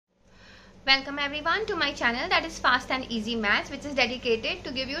Welcome everyone to my channel, that is Fast and Easy Maths, which is dedicated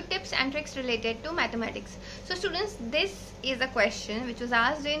to give you tips and tricks related to mathematics. So students, this is a question which was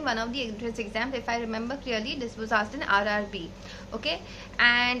asked in one of the entrance exams. If I remember clearly, this was asked in RRB. Okay,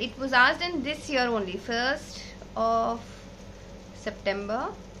 and it was asked in this year only, 1st of September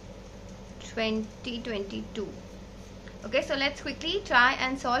 2022. Okay, so let's quickly try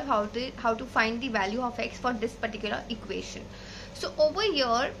and solve how to find the value of x for this particular equation. So over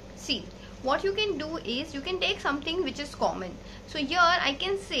here, see, what you can do is you can take something which is common. So here I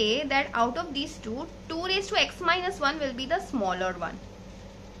can say that out of these two, 2 raised to x minus 1 will be the smaller one.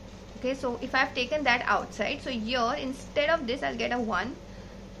 Okay, so if I have taken that outside, so here instead of this I'll get a 1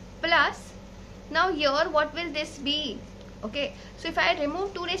 plus, now here what will this be? Okay, so if I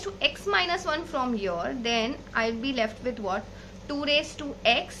remove 2 raised to x minus 1 from here, then I'll be left with what? 2 raised to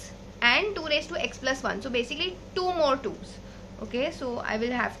x and 2 raised to x plus 1. So basically 2 more 2's. Okay, so I will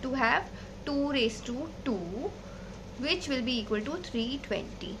have to have 2 raised to 2, which will be equal to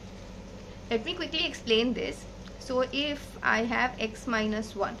 320. Let me quickly explain this. So if I have x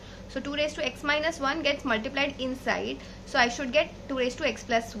minus 1, so 2 raised to x minus 1 gets multiplied inside, so I should get 2 raised to x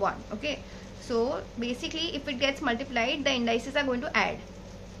plus 1. Okay, so basically if it gets multiplied, the indices are going to add.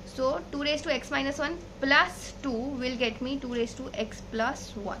 So 2 raised to x minus 1 plus 2 will get me 2 raised to x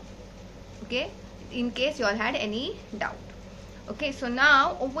plus 1. Okay, in case you all had any doubt. Okay, so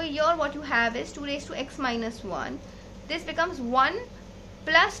now over here what you have is 2 raised to x minus 1. This becomes 1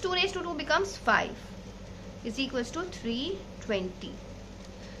 plus 2 raised to 2 becomes 5 is equals to 320.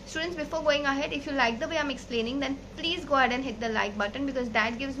 Students, before going ahead, if you like the way I'm explaining, then please go ahead and hit the like button, because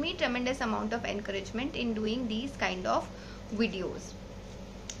that gives me tremendous amount of encouragement in doing these kind of videos.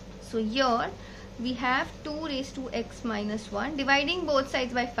 So here we have 2 raised to x minus 1, dividing both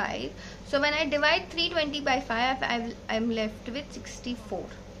sides by 5. So when I divide 320 by 5, I'm left with 64.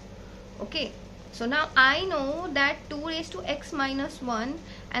 Okay, so now I know that 2 raised to x minus 1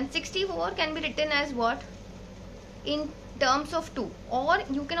 and 64 can be written as what? In terms of 2, or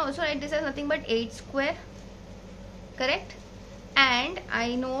you can also write this as nothing but 8 square, correct? And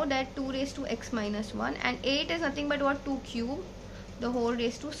I know that 2 raised to x minus 1 and 8 is nothing but what? 2 cube, the whole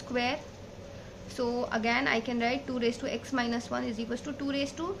raised to square. So again I can write 2 raised to x minus 1 is equals to 2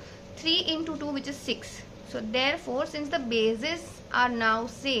 raised to 3 into 2, which is 6. So therefore, since the bases are now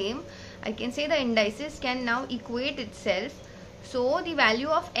same, I can say the indices can now equate itself. So the value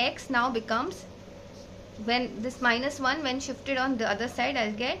of x now becomes, when this minus 1 when shifted on the other side,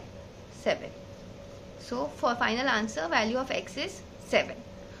 I'll get 7. So for final answer, value of x is 7.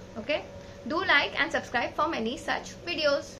 Okay, do like and subscribe for many such videos.